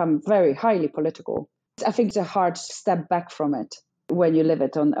 which become very highly political. I think it's a hard step back from it when you live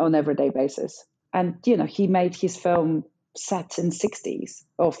it on everyday basis. And, he made his film set in 60s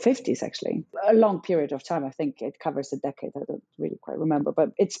or 50s, actually. A long period of time. I think it covers a decade. I don't really quite remember, but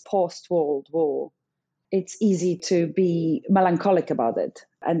it's post-World War. it's easy to be melancholic about it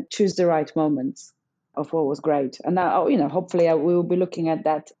and choose the right moments of what was great. And now, hopefully we will be looking at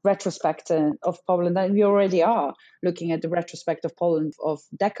that retrospect of Poland, and we already are looking at the retrospect of Poland of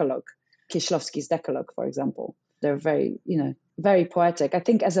Decalogue, Kieślowski's Decalogue, for example. They're very, very poetic. I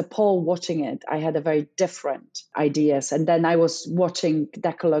think as a Pole watching it, I had a very different ideas. And then I was watching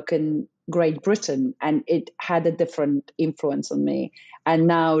Decalogue in Great Britain, and it had a different influence on me. And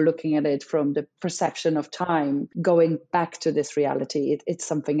now looking at it from the perception of time, going back to this reality, it's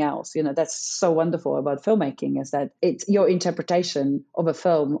something else. That's so wonderful about filmmaking, is that it's your interpretation of a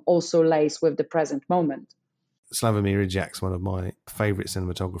film also lays with the present moment. Slavomir Žižek's one of my favourite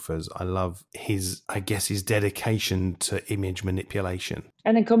cinematographers. I love his dedication to image manipulation.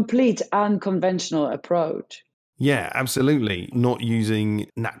 And a complete unconventional approach. Yeah, absolutely. Not using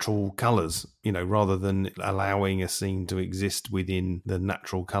natural colours, rather than allowing a scene to exist within the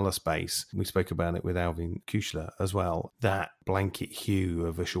natural colour space. We spoke about it with Alvin Kuchler as well. That blanket hue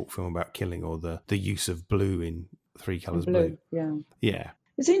of a short film about killing, or the use of blue in Three Colours Blue. Yeah.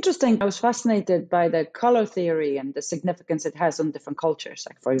 It's interesting. I was fascinated by the color theory and the significance it has on different cultures.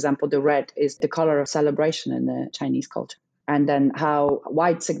 Like, for example, the red is the color of celebration in the Chinese culture. And then how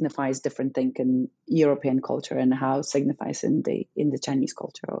white signifies different thing in European culture, and how it signifies in the Chinese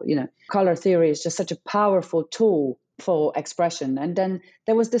culture. Color theory is just such a powerful tool for expression. And then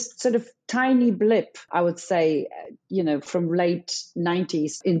there was this sort of tiny blip, I would say, from late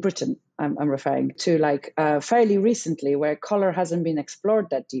 90s in Britain. I'm referring to fairly recently, where color hasn't been explored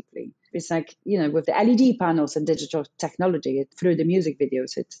that deeply. It's like, with the LED panels and digital technology, through the music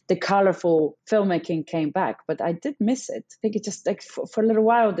videos, the colorful filmmaking came back, but I did miss it. I think it just for a little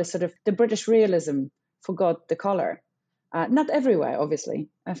while, the British realism forgot the color. Not everywhere, obviously.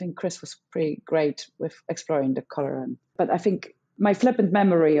 I think Chris was pretty great with exploring the color. But I think my flippant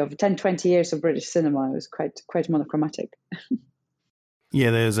memory of 10, 20 years of British cinema was quite monochromatic.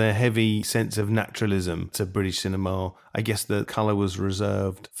 Yeah, there's a heavy sense of naturalism to British cinema. I guess the colour was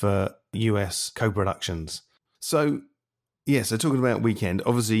reserved for US co-productions. So talking about Weekend,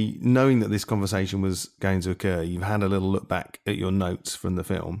 obviously knowing that this conversation was going to occur, you've had a little look back at your notes from the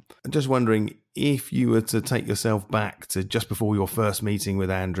film. I'm just wondering, if you were to take yourself back to just before your first meeting with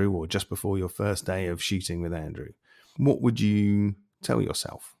Andrew, or just before your first day of shooting with Andrew, what would you tell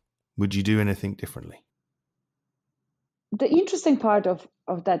yourself? Would you do anything differently? The interesting part of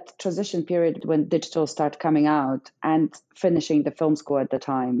that transition period, when digital started coming out and finishing the film school at the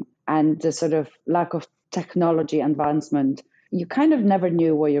time, and the sort of lack of technology advancement, you kind of never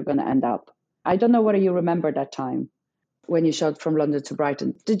knew where you're going to end up. I don't know whether you remember that time when you shot From London to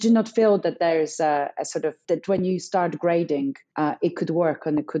Brighton. Did you not feel that there's a sort of, that when you start grading, it could work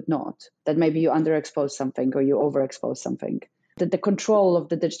and it could not? That maybe you underexpose something or you overexpose something? That the control of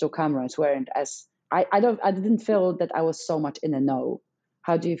the digital cameras weren't as... I didn't feel that I was so much in the know.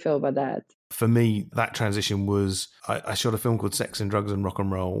 How do you feel about that? For me, that transition was, I shot a film called Sex and Drugs and Rock and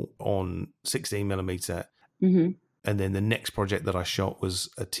Roll on 16mm. Mm-hmm. And then the next project that I shot was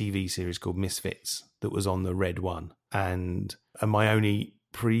a TV series called Misfits that was on the Red One. And my only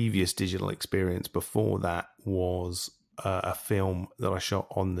previous digital experience before that was a film that I shot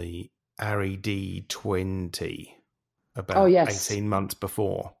on the Arri D20 about 18 months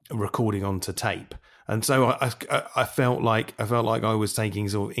before, recording onto tape. And so I felt like I was taking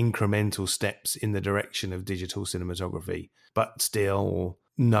sort of incremental steps in the direction of digital cinematography, but still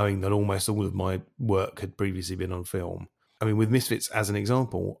knowing that almost all of my work had previously been on film. I mean, with Misfits as an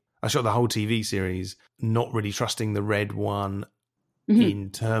example, I shot the whole TV series not really trusting the Red One in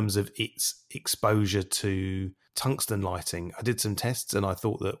terms of its exposure to tungsten lighting. I did some tests, and I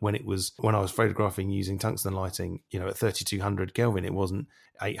thought that when I was photographing using tungsten lighting, at 3200 Kelvin, it wasn't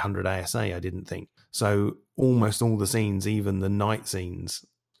 800 ASA, I didn't think. So almost all the scenes, even the night scenes,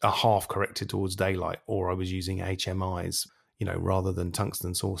 are half corrected towards daylight, or I was using HMIs, rather than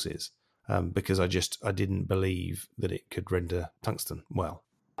tungsten sources, because I didn't believe that it could render tungsten well.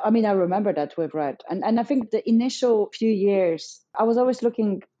 I mean, I remember that with Red. And I think the initial few years, I was always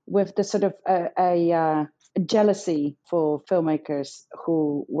looking with the sort of a jealousy for filmmakers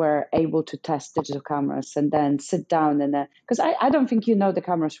who were able to test digital cameras and then sit down because I don't think you know the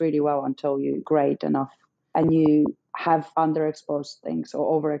cameras really well until you grade enough and you have underexposed things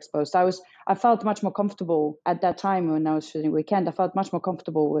or overexposed. I felt much more comfortable at that time when I was shooting Weekend. I felt much more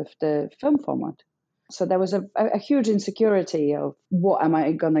comfortable with the film format. So there was a huge insecurity of what am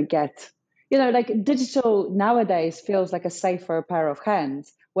I going to get? Like digital nowadays feels like a safer pair of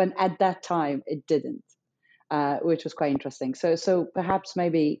hands, when at that time it didn't, which was quite interesting. So perhaps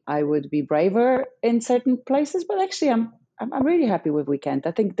maybe I would be braver in certain places, but actually I'm really happy with Weekend.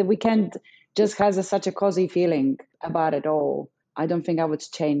 I think the Weekend just has such a cozy feeling about it all. I don't think I would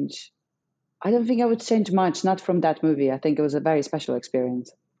change. I don't think I would change much, not from that movie. I think it was a very special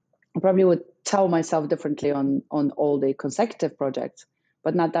experience. I probably would tell myself differently on all the consecutive projects,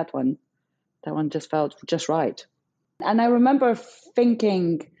 but not that one. That one just felt just right. And I remember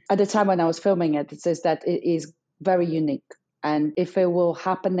thinking at the time when I was filming it, it says that it is very unique. And if it will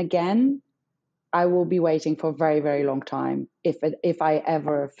happen again, I will be waiting for a very, very long time if I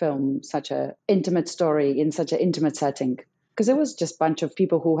ever film such an intimate story in such an intimate setting. Because it was just a bunch of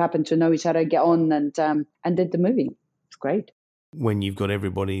people who happened to know each other, get on, and did the movie. It's great. When you've got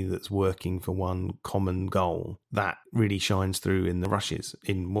everybody that's working for one common goal, that really shines through in the rushes,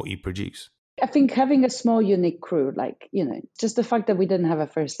 in what you produce. I think having a small, unique crew, like, just the fact that we didn't have a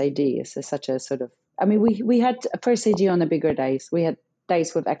first AD is such a sort of, I mean, we had a first AD on the bigger days. We had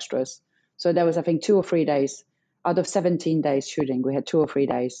days with extras. So there was, I think, 2 or 3 days out of 17 days shooting. We had 2 or 3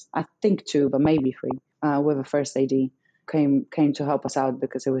 days, I think 2, but maybe 3, with a first AD came to help us out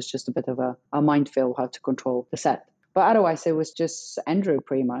because it was just a bit of a minefield how to control the set. But otherwise, it was just Andrew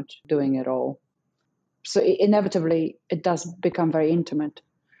pretty much doing it all. So inevitably, it does become very intimate.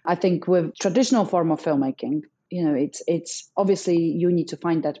 I think with traditional form of filmmaking, it's obviously you need to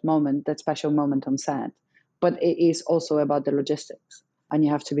find that moment, that special moment on set, but it is also about the logistics, and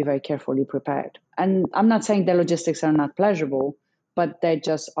you have to be very carefully prepared. And I'm not saying the logistics are not pleasurable, but they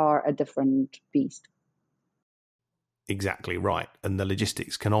just are a different beast. Exactly right. And the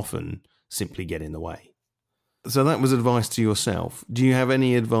logistics can often simply get in the way. So that was advice to yourself. Do you have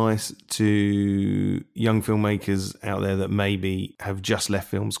any advice to young filmmakers out there that maybe have just left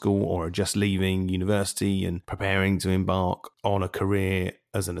film school or are just leaving university and preparing to embark on a career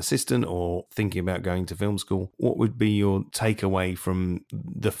as an assistant or thinking about going to film school? What would be your takeaway from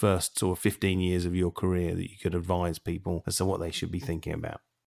the first sort of 15 years of your career that you could advise people as to what they should be thinking about?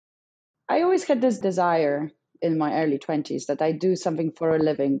 I always had this desire in my early 20s that I do something for a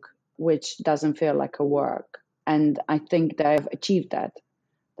living which doesn't feel like a work. And I think that I've achieved that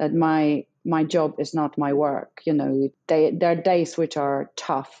my job is not my work. There are days which are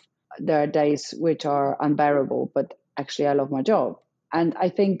tough. There are days which are unbearable, but actually I love my job. And I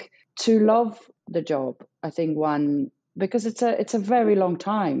think to love the job, because it's a very long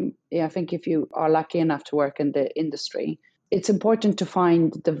time. I think if you are lucky enough to work in the industry, it's important to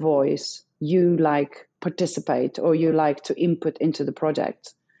find the voice you like participate or you like to input into the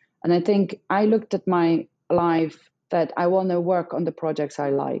project. And I think I looked at my life that I want to work on the projects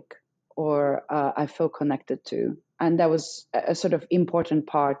I like or I feel connected to. And that was a sort of important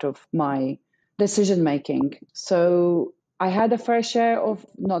part of my decision making. So I had a fair share of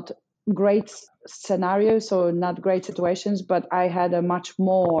not great scenarios or not great situations, but I had a much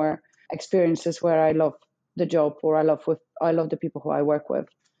more experiences where I love the job or I love the people who I work with.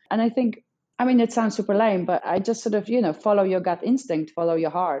 And I think, I mean, it sounds super lame, but I just sort of, follow your gut instinct, follow your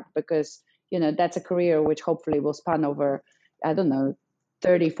heart, because that's a career which hopefully will span over, I don't know,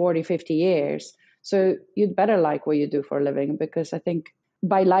 30, 40, 50 years. So you'd better like what you do for a living, because I think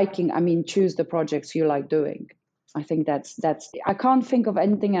by liking, I mean, choose the projects you like doing. I think that's, I can't think of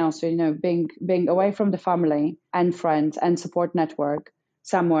anything else, being away from the family and friends and support network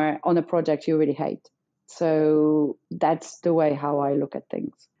somewhere on a project you really hate. So that's the way how I look at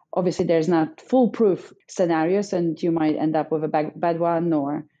things. Obviously, there's not foolproof scenarios and you might end up with a bad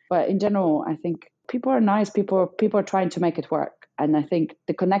one but in general, I think people are nice. People are trying to make it work. And I think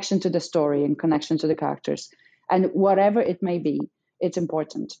the connection to the story and connection to the characters and whatever it may be, it's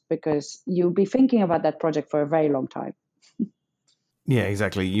important because you'll be thinking about that project for a very long time. Yeah,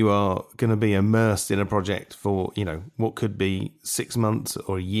 exactly. You are going to be immersed in a project for, what could be 6 months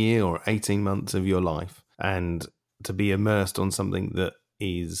or a year or 18 months of your life. And to be immersed on something that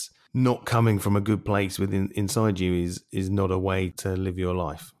is not coming from a good place inside you is not a way to live your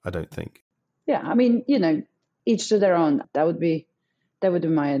life, I don't think. Yeah, I mean, each to their own. That would be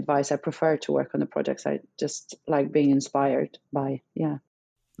my advice. I prefer to work on the projects I just like being inspired by. Yeah.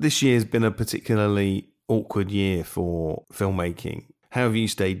 This year's been a particularly awkward year for filmmaking. How have you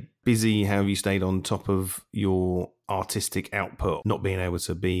stayed busy? How have you stayed on top of your artistic output, not being able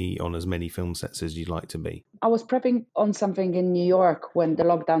to be on as many film sets as you'd like to be? I was prepping on something in New York when the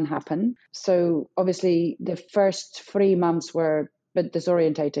lockdown happened. So obviously the first 3 months were a bit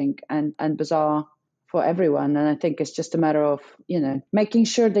disorientating and bizarre for everyone. And I think it's just a matter of, making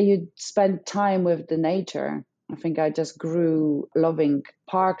sure that you spend time with the nature. I think I just grew loving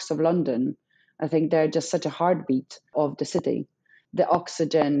parks of London. I think they're just such a heartbeat of the city. The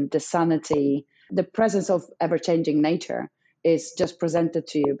oxygen, the sanity, the presence of ever-changing nature is just presented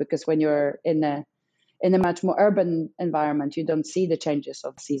to you because when you're in in a much more urban environment, you don't see the changes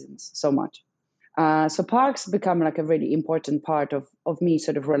of seasons so much. So parks become like a really important part of me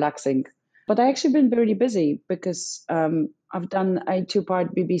sort of relaxing. But I actually been really busy because I've done a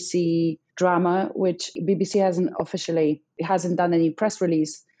 2-part BBC drama, which BBC hasn't done any press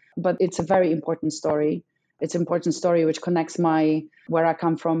release, but it's a very important story. It's an important story which connects where I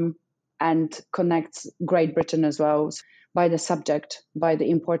come from and connects Great Britain as well by the subject, by the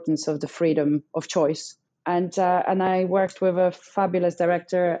importance of the freedom of choice. And I worked with a fabulous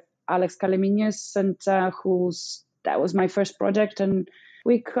director, Alex Kaliminis, and that was my first project. And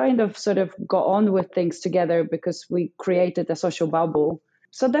we kind of sort of got on with things together because we created a social bubble.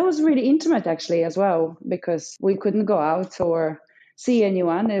 So that was really intimate actually as well, because we couldn't go out or see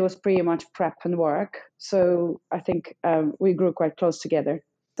anyone. It was pretty much prep and work. So I think we grew quite close together.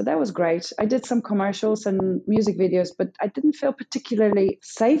 So that was great. I did some commercials and music videos, but I didn't feel particularly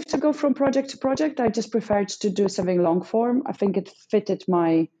safe to go from project to project. I just preferred to do something long form. I think it fitted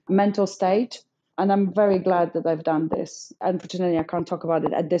my mental state. And I'm very glad that I've done this. Unfortunately, I can't talk about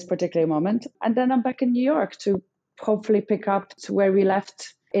it at this particular moment. And then I'm back in New York to hopefully pick up to where we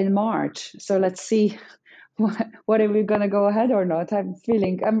left in March. So let's see what are we going to go ahead or not. I'm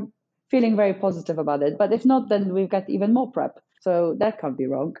feeling very positive about it. But if not, then we've got even more prep. So that can't be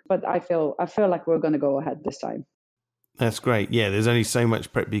wrong. But I feel like we're going to go ahead this time. That's great. Yeah, there's only so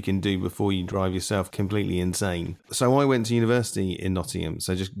much prep you can do before you drive yourself completely insane. So I went to university in Nottingham.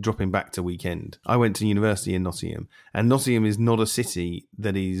 So just dropping back to weekend, I went to university in Nottingham. And Nottingham is not a city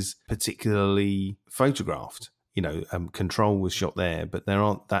that is particularly photographed. You know, Control was shot there, but there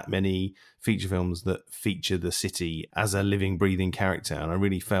aren't that many feature films that feature the city as a living, breathing character. And I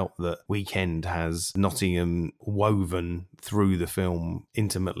really felt that Weekend has Nottingham woven through the film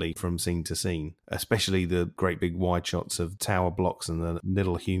intimately from scene to scene, especially the great big wide shots of tower blocks and the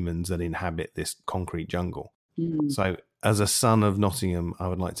little humans that inhabit this concrete jungle. So as a son of Nottingham, I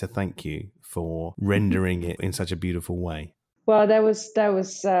would like to thank you for rendering it in such a beautiful way. Well, that was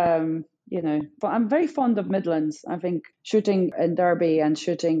but I'm very fond of Midlands. I think shooting in Derby and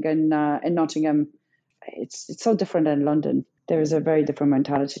shooting in Nottingham, it's so different than London. There is a very different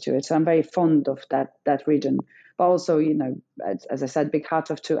mentality to it. So I'm very fond of that region. But also, as I said, big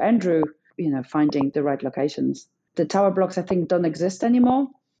hat off to Andrew, finding the right locations. The tower blocks, I think, don't exist anymore.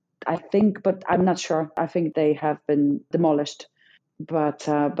 I think, but I'm not sure. I think they have been demolished. But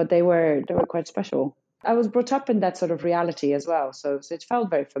they were quite special. I was brought up in that sort of reality as well. So it felt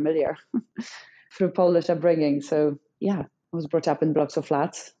very familiar through Polish upbringing. So, yeah, I was brought up in blocks of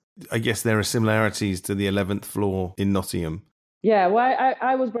flats. I guess there are similarities to the 11th floor in Nottingham. Yeah, well,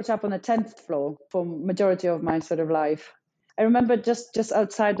 I was brought up on the 10th floor for majority of my sort of life. I remember just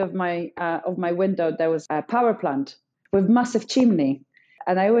outside of my window, there was a power plant with massive chimney.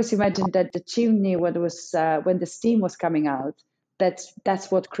 And I always imagined that the chimney, when the steam was coming out,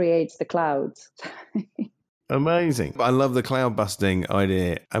 that's what creates the clouds. Amazing. I love the cloud busting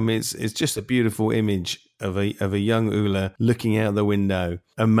idea. I mean, it's just a beautiful image of a young Ula looking out the window,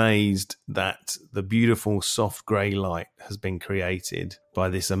 amazed that the beautiful soft grey light has been created by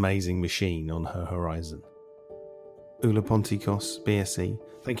this amazing machine on her horizon. Ula Pontikos, BSc,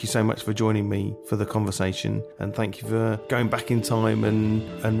 thank you so much for joining me for the conversation, and thank you for going back in time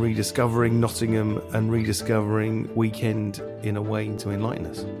and rediscovering Nottingham and rediscovering Weekend in a way to enlighten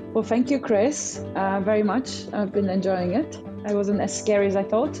us. Well, thank you, Chris, very much. I've been enjoying it. I wasn't as scary as I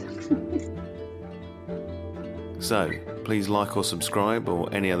thought. So, please like or subscribe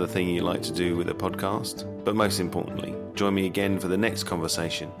or any other thing you like to do with the podcast. But most importantly, join me again for the next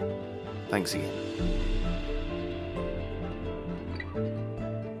conversation. Thanks again.